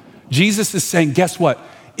tomorrow. Jesus is saying, guess what?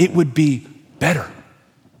 It would be better.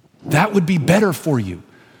 That would be better for you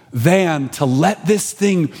than to let this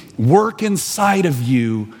thing work inside of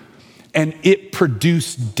you and it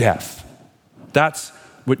produce death. That's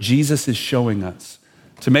what Jesus is showing us.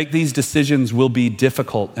 To make these decisions will be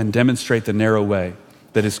difficult and demonstrate the narrow way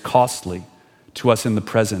that is costly to us in the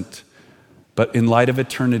present, but in light of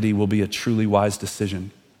eternity will be a truly wise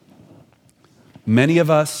decision. Many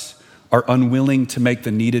of us are unwilling to make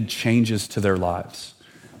the needed changes to their lives.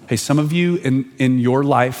 Hey, some of you in your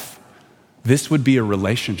life, this would be a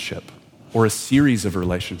relationship or a series of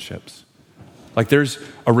relationships. Like there's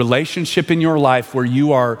a relationship in your life where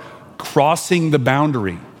you are crossing the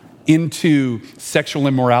boundary into sexual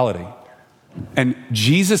immorality. And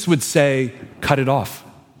Jesus would say, cut it off.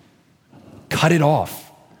 Cut it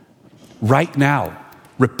off right now.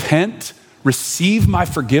 Repent, receive my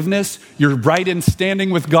forgiveness. You're right in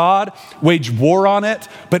standing with God. Wage war on it,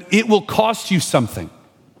 but it will cost you something.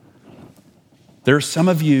 There are some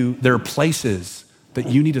of you, there are places that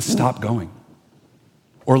you need to stop going.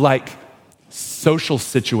 Or like social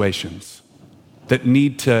situations that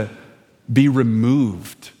need to be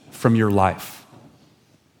removed from your life.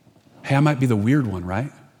 Hey, I might be the weird one,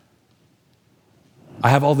 right? I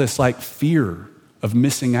have all this like fear of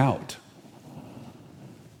missing out.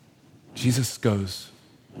 Jesus goes,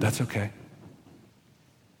 that's okay.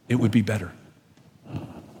 It would be better.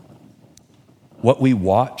 What we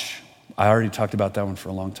watch, I already talked about that one for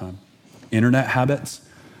a long time. Internet habits.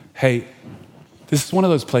 Hey, this is one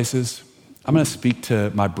of those places, I'm going to speak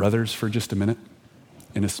to my brothers for just a minute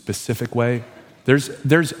in a specific way.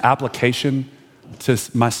 There's application to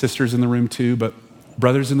my sisters in the room too, but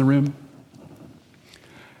brothers in the room.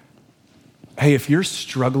 Hey, if you're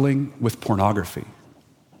struggling with pornography,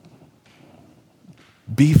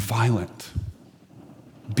 be violent.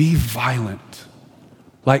 Be violent.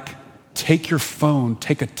 Like, take your phone,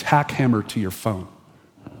 take a tack hammer to your phone.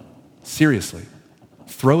 Seriously.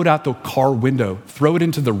 Throw it out the car window. Throw it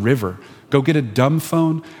into the river. Go get a dumb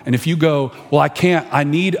phone. And if you go, well, I can't, I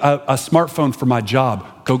need a smartphone for my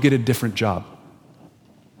job, go get a different job.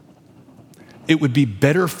 It would be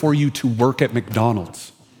better for you to work at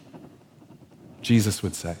McDonald's, Jesus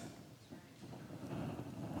would say.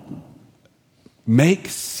 Make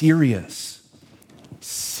serious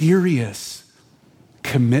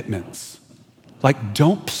commitments. Like,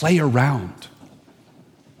 don't play around.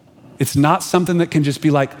 It's not something that can just be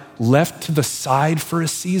like left to the side for a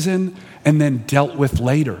season and then dealt with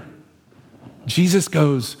later. Jesus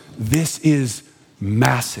goes, this is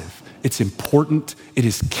massive. It's important. It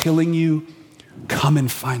is killing you. Come and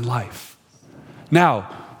find life. Now,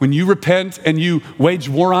 when you repent and you wage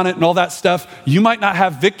war on it and all that stuff, you might not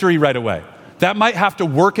have victory right away. That might have to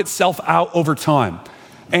work itself out over time.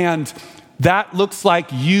 And that looks like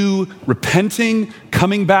you repenting,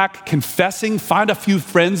 coming back, confessing, find a few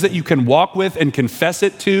friends that you can walk with and confess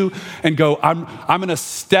it to and go, I'm going to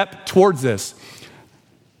step towards this.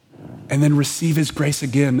 And then receive his grace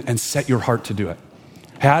again and set your heart to do it.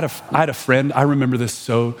 Hey, I had a friend, I remember this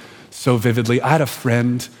so vividly. I had a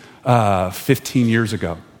friend 15 years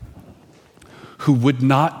ago who would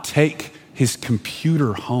not take his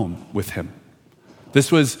computer home with him.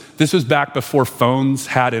 This was back before phones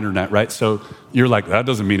had internet, right? So you're like, that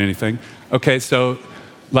doesn't mean anything. Okay, so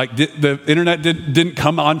like the internet didn't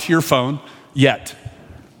come onto your phone yet.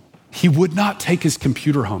 He would not take his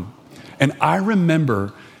computer home. And I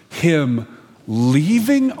remember him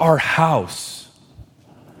leaving our house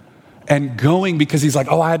and going because he's like,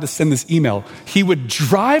 oh, I had to send this email. He would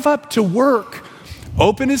drive up to work,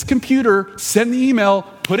 open his computer, send the email,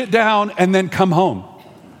 put it down, and then come home.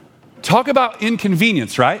 Talk about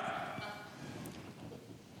inconvenience, right?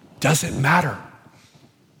 Doesn't matter.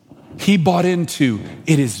 He bought into,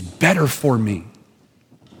 it is better for me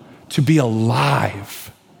to be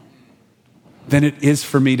alive than it is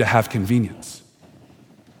for me to have convenience.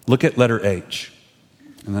 Look at letter H,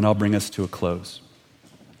 and then I'll bring us to a close.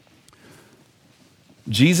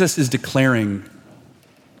 Jesus is declaring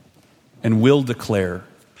and will declare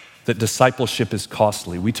that discipleship is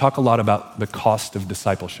costly. We talk a lot about the cost of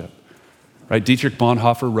discipleship, right? Dietrich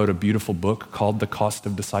Bonhoeffer wrote a beautiful book called The Cost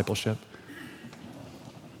of Discipleship.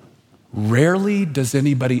 Rarely does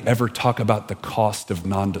anybody ever talk about the cost of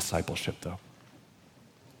non-discipleship, though.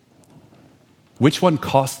 Which one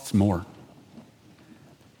costs more?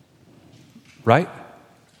 Right?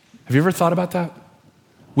 Have you ever thought about that?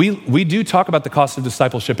 We do talk about the cost of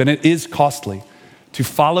discipleship, and it is costly. To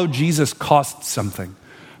follow Jesus costs something,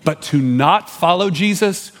 but to not follow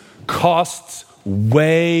Jesus costs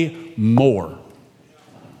way more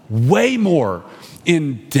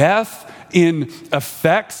in death, in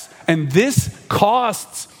effects, and this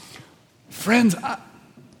costs, friends,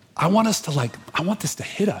 I want this to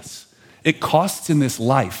hit us. It costs in this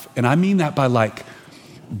life, and I mean that by like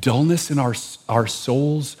dullness in our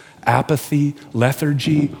souls, apathy,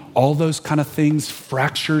 lethargy, all those kind of things,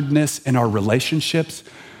 fracturedness in our relationships.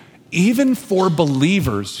 Even for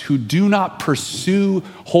believers who do not pursue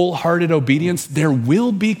wholehearted obedience, there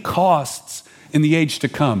will be costs in the age to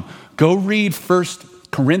come. Go read 1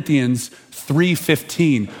 Corinthians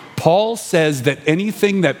 3:15. Paul says that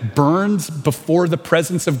anything that burns before the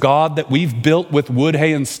presence of God that we've built with wood,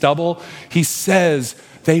 hay, and stubble, he says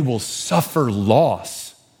they will suffer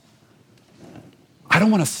loss. I don't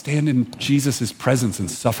want to stand in Jesus' presence and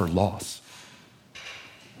suffer loss.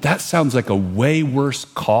 That sounds like a way worse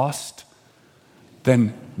cost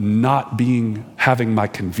than not having my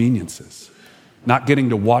conveniences, not getting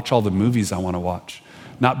to watch all the movies I want to watch,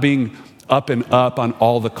 not being up and up on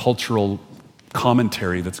all the cultural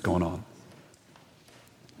commentary that's going on.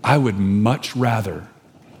 I would much rather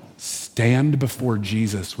stand before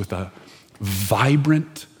Jesus with a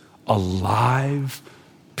vibrant, alive,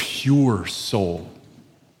 pure soul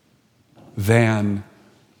than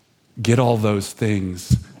get all those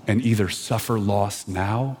things and either suffer loss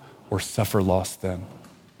now or suffer loss then.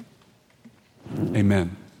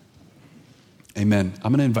 Amen. Amen.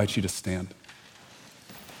 I'm going to invite you to stand.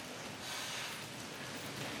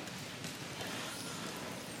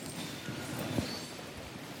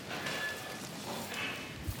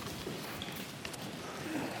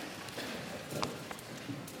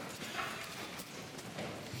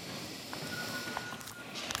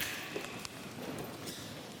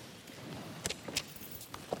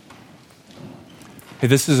 Hey,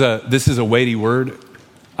 this is a weighty word.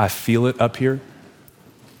 I feel it up here.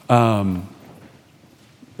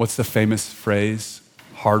 What's the famous phrase?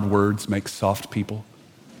 Hard words make soft people.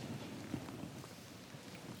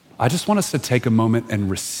 I just want us to take a moment and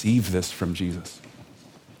receive this from Jesus.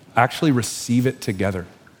 Actually receive it together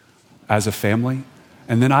as a family.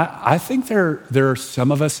 And then I think there are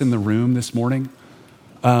some of us in the room this morning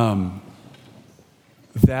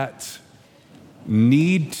that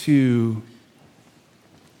need to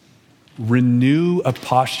renew a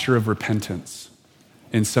posture of repentance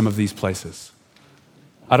in some of these places.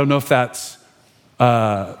 I don't know if that's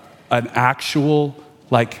an actual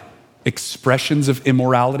expressions of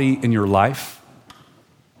immorality in your life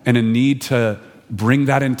and a need to bring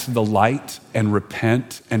that into the light and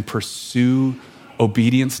repent and pursue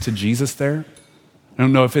obedience to Jesus there. I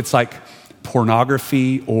don't know if it's like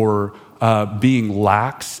pornography or being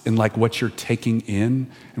lax in like what you're taking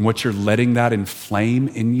in and what you're letting that inflame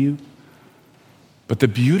in you. But the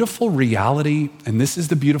beautiful reality, and this is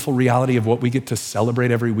the beautiful reality of what we get to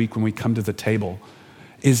celebrate every week when we come to the table,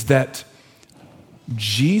 is that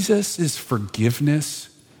Jesus' forgiveness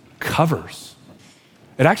covers.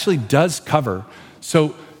 It actually does cover.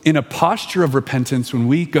 So in a posture of repentance, when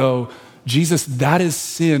we go, Jesus, that is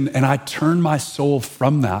sin, and I turn my soul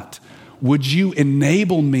from that, would you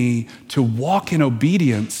enable me to walk in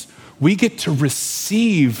obedience? We get to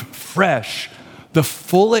receive fresh the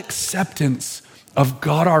full acceptance of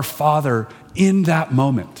God our Father in that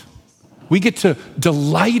moment. We get to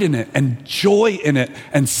delight in it and joy in it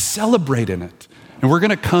and celebrate in it. And we're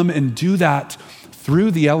gonna come and do that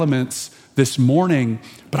through the elements this morning,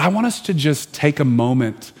 but I want us to just take a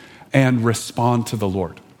moment and respond to the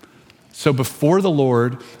Lord. So before the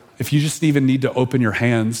Lord, if you just even need to open your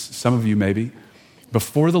hands, some of you maybe,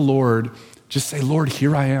 before the Lord, just say, Lord,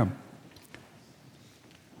 here I am.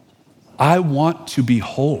 I want to be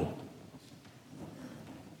whole.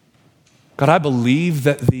 God, I believe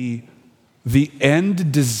that the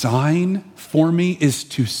end design for me is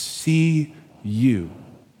to see you.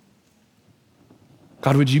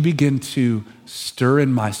 God, would you begin to stir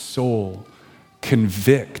in my soul,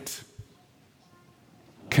 convict,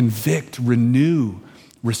 renew,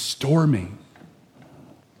 restore me.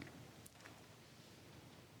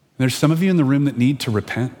 There's some of you in the room that need to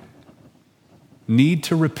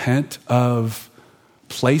repent of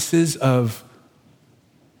places of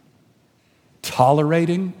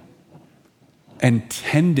tolerating and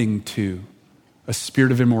tending to a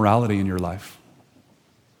spirit of immorality in your life.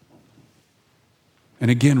 And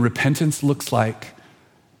again, repentance looks like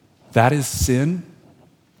that is sin,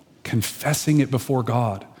 confessing it before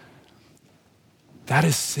God. That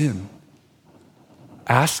is sin.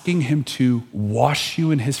 Asking him to wash you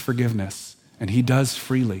in his forgiveness, and he does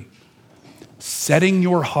freely. Setting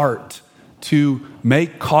your heart to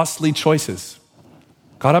make costly choices.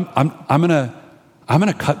 God, I'm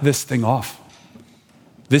gonna cut this thing off.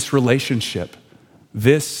 This relationship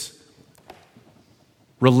with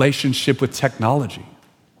technology,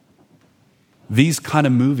 these kind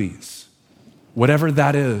of movies, whatever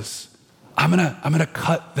that is, I'm gonna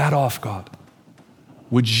cut that off, God.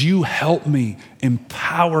 Would you help me,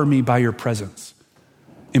 empower me by your presence,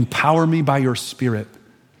 empower me by your Spirit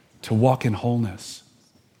to walk in wholeness.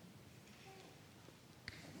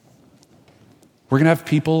 We're gonna have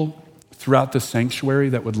people throughout the sanctuary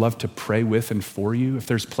that would love to pray with and for you. If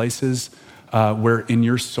there's places where in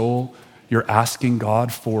your soul you're asking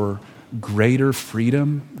God for greater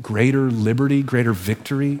freedom, greater liberty, greater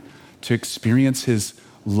victory to experience his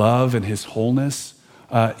love and his wholeness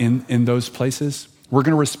in those places, we're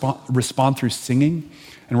going to respond through singing,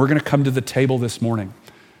 and we're going to come to the table this morning.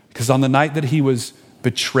 Because on the night that he was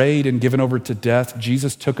betrayed and given over to death,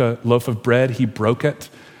 Jesus took a loaf of bread, he broke it,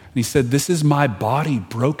 and he said, "This is my body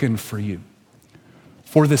broken for you.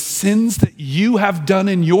 For the sins that you have done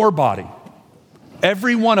in your body,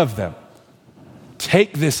 every one of them,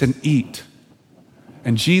 take this and eat."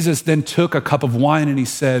 And Jesus then took a cup of wine and he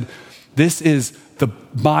said, "This is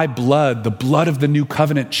my blood, the blood of the new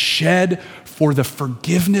covenant, shed for the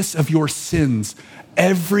forgiveness of your sins,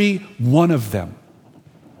 every one of them.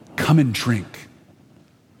 Come and drink."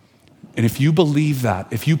 And if you believe that,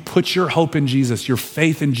 if you put your hope in Jesus, your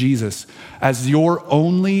faith in Jesus as your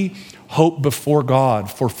only hope before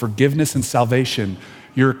God for forgiveness and salvation,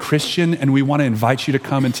 you're a Christian, and we want to invite you to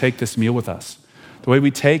come and take this meal with us. The way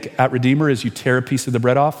we take at Redeemer is you tear a piece of the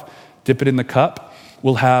bread off, dip it in the cup.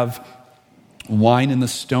 We'll have wine in the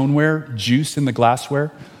stoneware, juice in the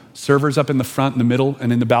glassware, servers up in the front, in the middle,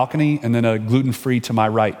 and in the balcony, and then a gluten-free to my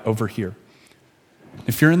right over here.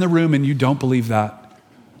 If you're in the room and you don't believe that,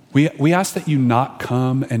 we ask that you not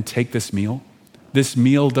come and take this meal. This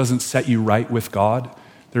meal doesn't set you right with God.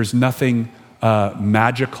 There's nothing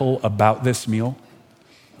magical about this meal.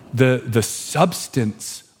 The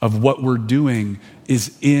substance of what we're doing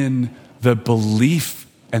is in the belief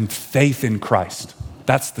and faith in Christ.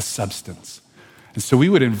 That's the substance. And so we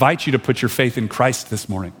would invite you to put your faith in Christ this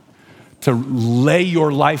morning, to lay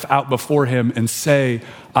your life out before him and say,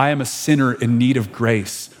 "I am a sinner in need of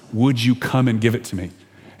grace. Would you come and give it to me?"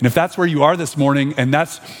 And if that's where you are this morning and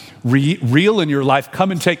that's real in your life,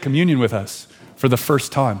 come and take communion with us for the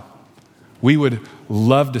first time. We would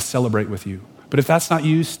love to celebrate with you. But if that's not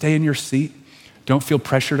you, stay in your seat. Don't feel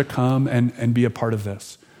pressure to come and be a part of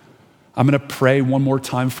this. I'm going to pray one more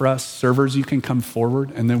time for us. Servers, you can come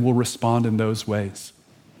forward, and then we'll respond in those ways.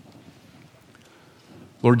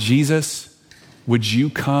 Lord Jesus, would you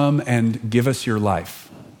come and give us your life?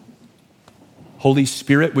 Holy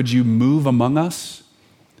Spirit, would you move among us?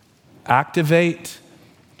 Activate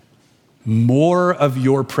more of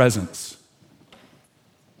your presence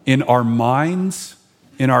in our minds,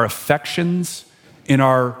 in our affections, in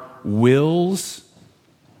our wills,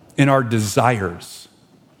 in our desires.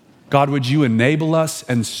 God, would you enable us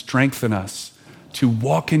and strengthen us to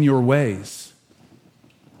walk in your ways?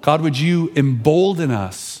 God, would you embolden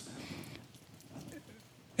us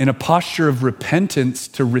in a posture of repentance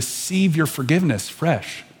to receive your forgiveness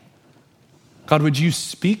fresh? God, would you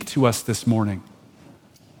speak to us this morning?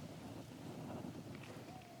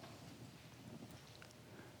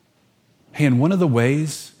 Hey, and one of the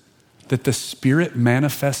ways that the Spirit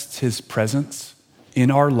manifests his presence in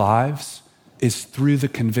our lives is through the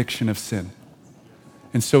conviction of sin.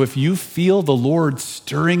 And so if you feel the Lord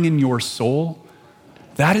stirring in your soul,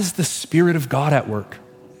 that is the Spirit of God at work.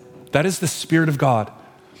 That is the Spirit of God.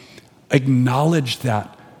 Acknowledge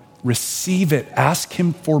that. Receive it. Ask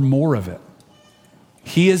him for more of it.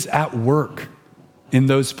 He is at work in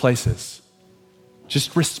those places.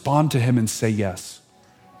 Just respond to him and say yes.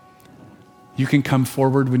 You can come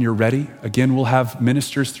forward when you're ready. Again, we'll have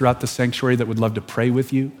ministers throughout the sanctuary that would love to pray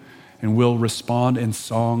with you, and we'll respond in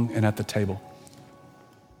song and at the table.